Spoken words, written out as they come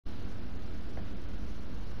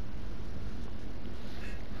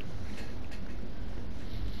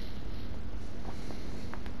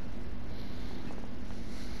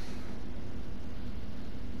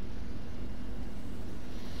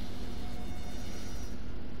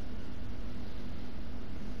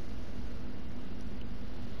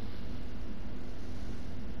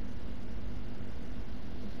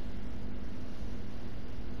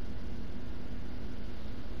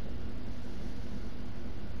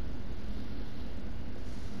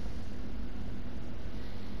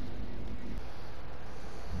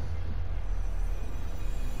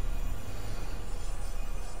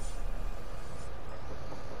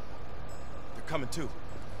coming too.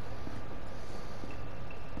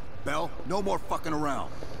 Bell, no more fucking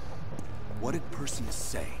around. What did Perseus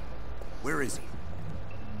say? Where is he?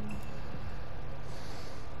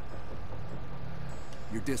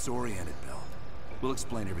 You're disoriented, Bell. We'll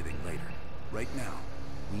explain everything later. Right now,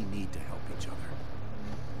 we need to help each other.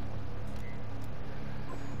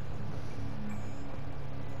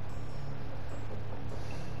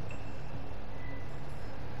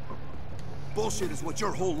 Bullshit is what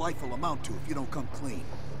your whole life will amount to if you don't come clean.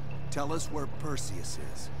 Tell us where Perseus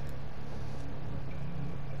is.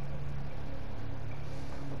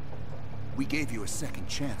 We gave you a second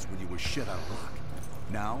chance when you were shit out of luck.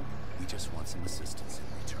 Now, we just want some assistance in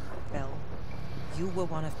return. Bell, you were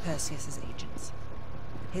one of Perseus's agents.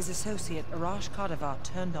 His associate, Arash Kadivar,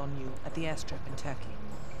 turned on you at the airstrip in Turkey.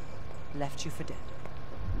 Left you for dead.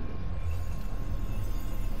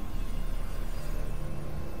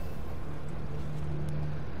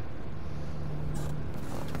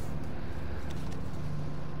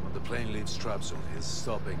 When the plane leaves Trabzon, he's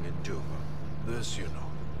stopping in Duva. This you know.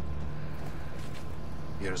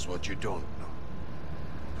 Here's what you don't know.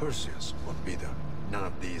 Perseus won't be there. None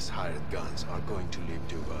of these hired guns are going to leave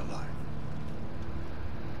Duva alive.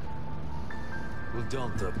 We'll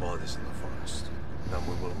dump their bodies in the forest. Then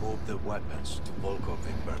we will move the weapons to Volkov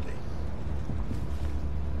in Berlin.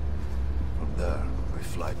 From there, we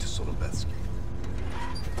fly to Solovetsky.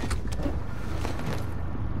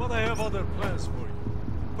 But I have other plans for you.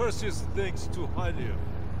 Perseus thinks too highly of you.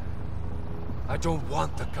 I don't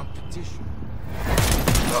want the competition.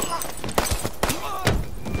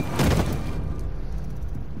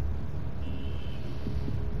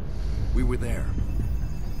 We were there.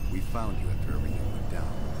 We found you after everything went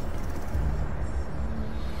down.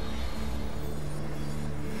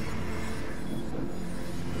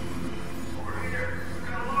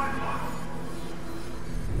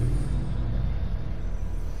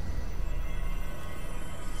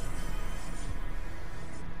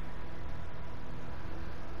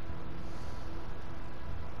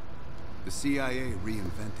 The CIA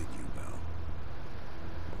reinvented you, Bell.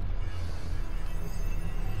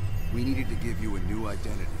 We needed to give you a new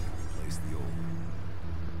identity to replace the old.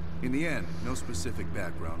 In the end, no specific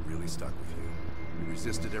background really stuck with you. You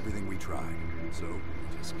resisted everything we tried, so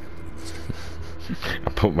we just kept it a mystery. I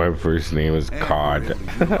put my first name as COD. And we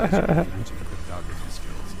were able to utilize your language and cryptography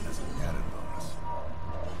skills as an added bonus.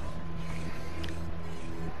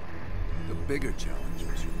 The bigger challenge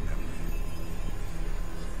was your memory.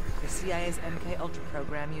 The CIA's MK-Ultra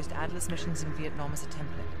program used Atlas missions in Vietnam as a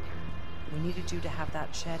template. We needed you to have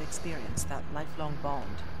that shared experience, that lifelong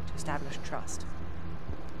bond, to establish trust.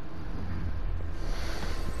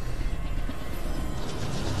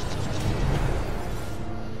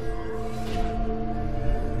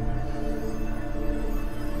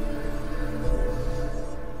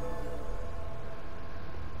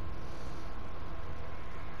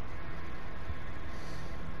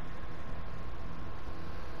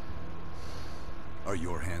 Are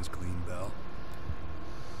your hands clean, Bell?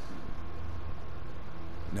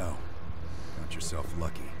 No. Count yourself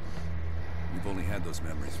lucky. You've only had those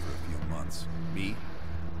memories for a few months. Me?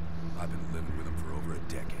 I've been living with them for over a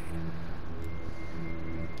decade.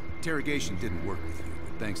 Interrogation didn't work with you,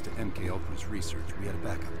 but thanks to MK Ultra's research, we had a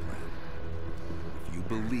backup plan. If you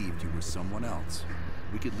believed you were someone else,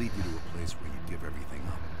 we could lead you to a place where you'd give everything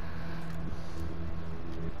up.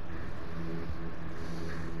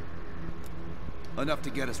 Enough to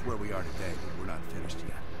get us where we are today, but we're not finished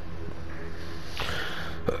yet.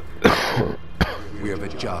 We have a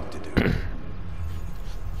job to do.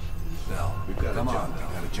 Bell, come on, we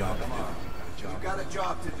got a job to do. We've got a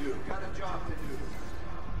job to do.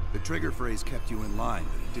 The trigger phrase kept you in line,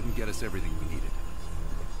 but it didn't get us everything we needed.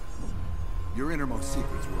 Your innermost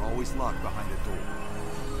secrets were always locked behind a door.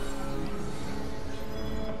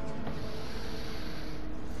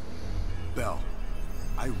 Bell,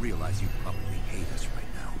 I realize you probably hate us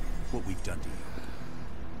right now, what we've done to you.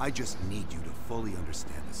 I just need you to fully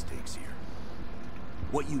understand the stakes here.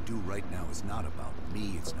 What you do right now is not about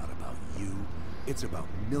me, it's not about you. It's about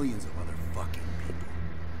millions of other fucking people.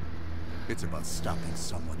 It's about stopping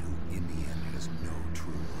someone who, in the end, has no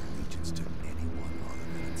true allegiance to anyone other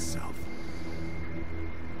than itself.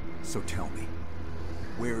 So tell me,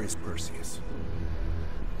 where is Perseus?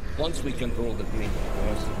 Once we control the green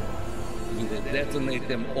force, we will detonate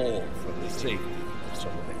them all from the safety of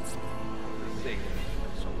Solovetsky.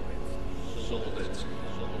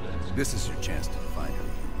 This is your chance to find who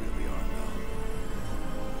you really are now.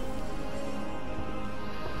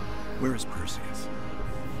 Where is Perseus?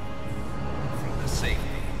 From the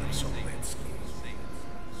safety of Solovetsky.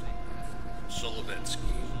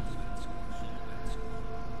 Solovetsky.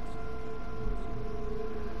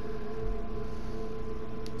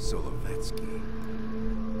 Solovetsky.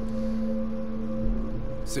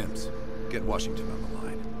 Sims, get Washington on the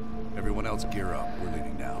line. Everyone else gear up. We're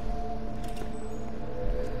leaving now.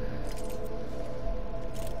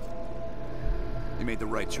 You made the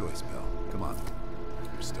right choice, Bell. Come on.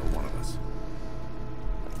 You're still one of us.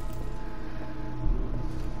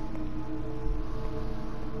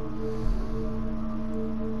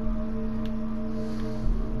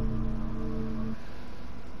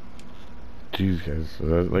 Jeez, guys, so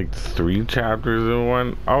that's like 3 chapters in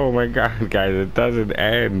one. Oh my god, guys, it doesn't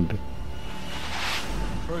end.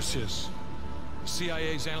 Perseus. The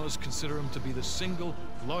CIA's analysts consider him to be the single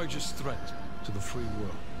largest threat to the free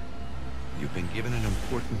world. You've been given an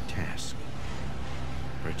important task.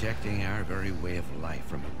 Protecting our very way of life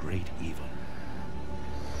from a great evil.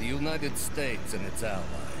 The United States and its allies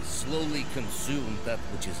slowly consume that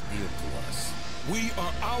which is dear to us. We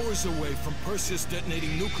are hours away from Perseus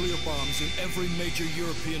detonating nuclear bombs in every major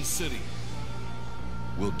European city.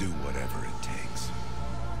 We'll do whatever it takes.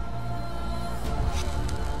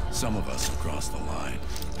 Some of us have crossed the line.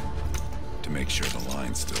 To make sure the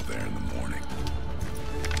line's still there in the morning.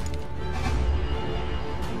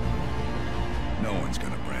 No one's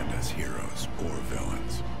gonna brand us heroes or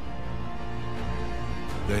villains.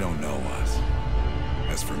 They don't know us.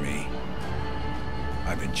 As for me,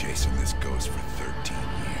 I've been chasing this ghost for 13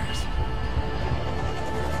 years.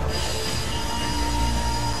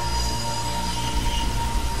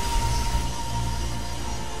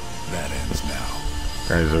 That ends now.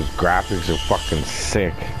 Guys, those graphics are fucking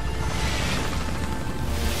sick.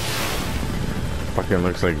 Fucking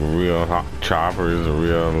looks like real hot choppers,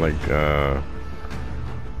 real like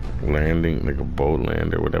landing, like a boat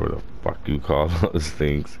land or whatever the fuck you call those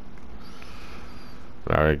things.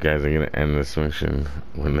 Alright guys, I'm gonna end this mission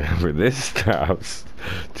whenever this stops.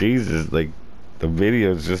 Jesus, like the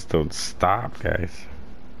videos just don't stop, guys.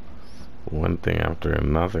 One thing after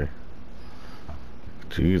another.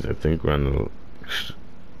 Jeez, I think we're on the...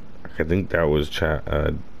 I think that was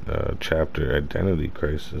chapter Identity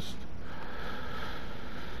Crisis.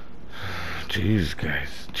 Jeez,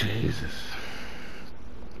 guys, Jesus.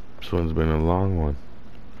 This one's been a long one.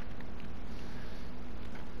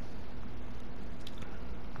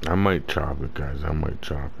 I might chop it, guys. I might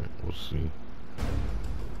chop it. We'll see.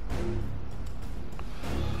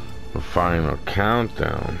 The final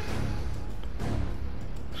countdown.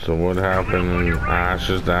 So what happened in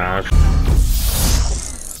Ashes to Ashes?